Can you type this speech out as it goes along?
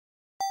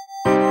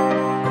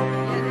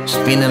It's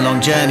been a long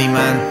journey,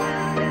 man.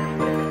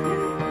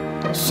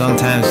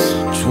 Sometimes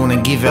just wanna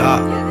give it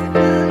up,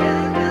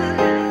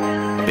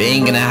 but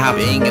ain't gonna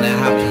happen,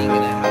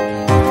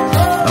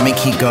 I'ma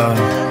keep going,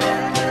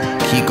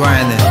 keep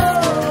grinding,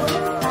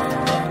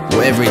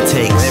 whatever it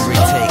takes,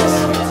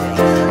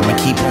 I'ma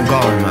keep on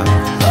going, man.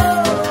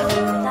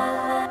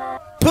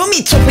 Put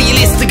me top of your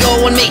list to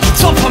go and make it.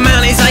 Top of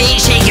mountains I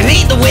ain't shaking.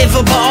 Hate the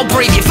weather but I'll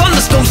brave it.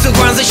 Thunderstorms the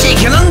grounds are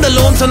shaking. Under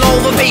lawns and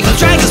over pavements.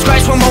 Dragons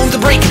crash from home to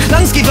break.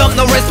 Lungs give up,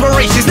 no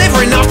respirations.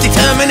 Never enough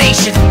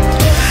determination.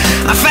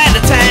 I've had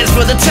the times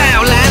for the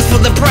town, lines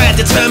for the pride.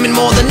 Determined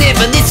more than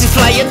ever. This is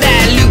fly or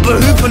die. Loop a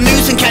hoop a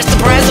noose and catch the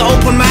prize.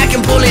 Open mic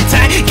and pull it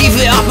tight. Give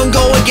it up and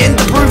go again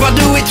to prove I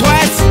do it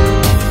twice.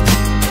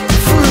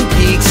 Through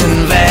peaks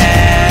and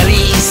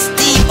valleys,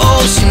 deep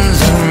oceans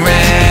and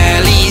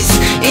rallies,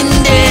 in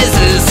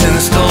deserts and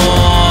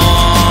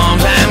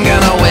storms, I'm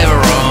gonna weather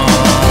on.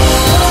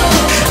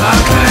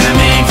 I'll climb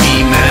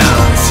every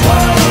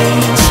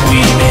mountain,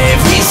 swim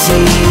every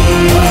sea,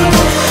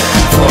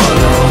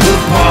 follow the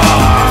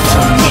path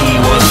to me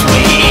what's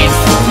waiting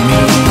for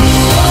me.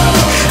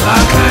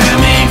 I'll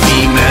climb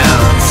every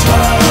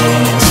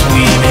mountain,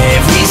 swim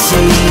every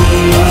sea,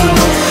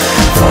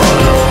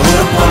 follow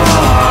the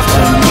path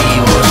to me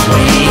what's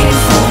waiting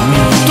for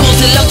me.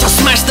 Doors are locked, I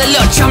smash the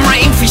latch, I'm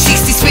writing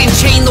 360 spin,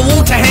 chain the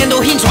water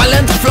handle hinge, I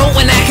learned to float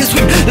when I can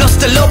swim.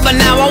 Lost a lot but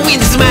now I win,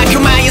 this is my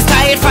Maya's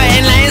tired,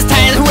 fighting lions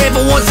tired.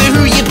 Whoever wants it,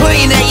 who you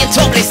putting at your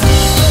top list.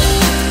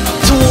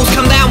 Two walls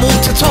come down,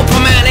 walk to top,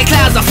 I'm out of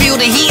clouds, I feel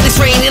the heat, it's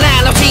raining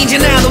out, I'm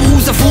changing now. The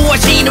walls are full, I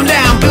chain them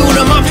down, build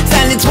them up,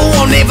 standing tall,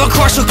 I'll never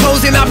crush or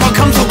closing up. I'll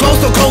come so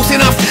close, not close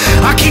enough,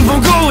 I keep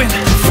on going.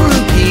 Through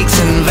peaks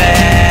and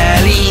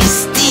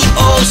valleys, deep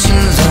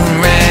oceans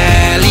and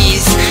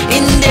rallies,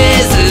 in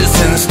deserts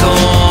and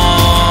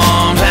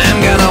storms, I'm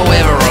gonna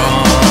weather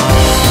on.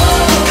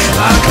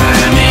 I'll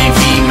climb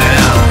every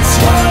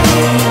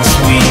mountain,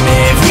 swim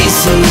every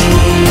sea,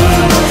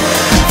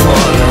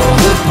 follow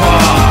the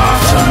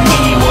path to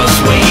me what's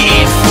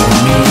waiting for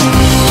me.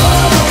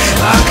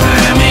 I'll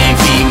climb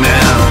every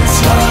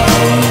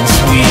mountain,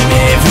 swim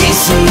every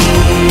sea,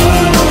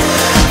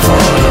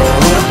 follow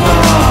the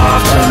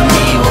path to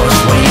me what's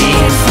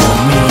waiting for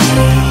me.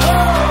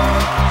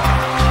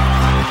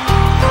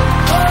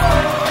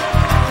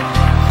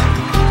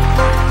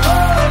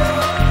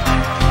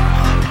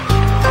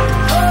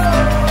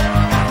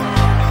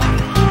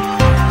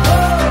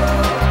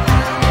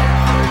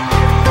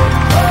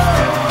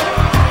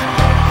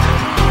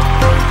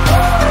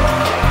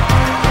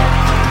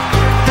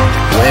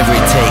 Whatever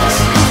it takes.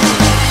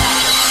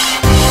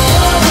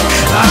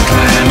 I'll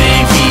climb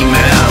every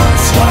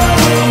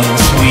mountain,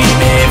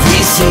 swim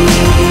every sea,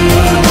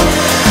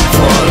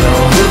 follow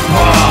the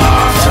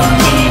path to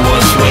me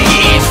what's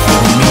waiting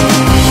for me.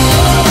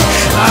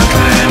 I'll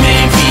climb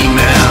every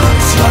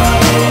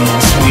mountain,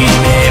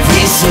 swim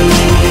every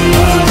sea,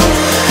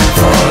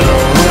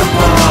 follow the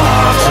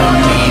path to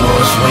me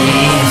what's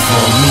waiting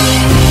for me.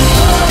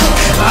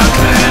 I'll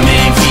climb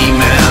every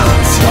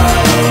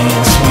mountain,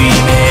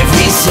 swim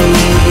every sea,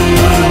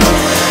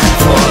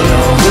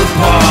 follow the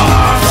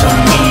path to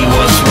me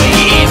what's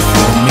waiting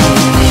for me.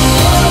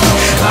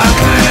 I'll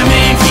climb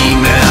every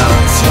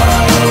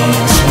mountain,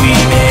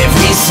 swim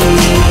every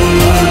sea,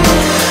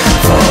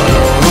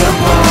 follow the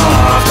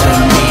path to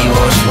me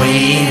what's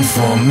waiting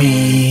for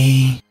me.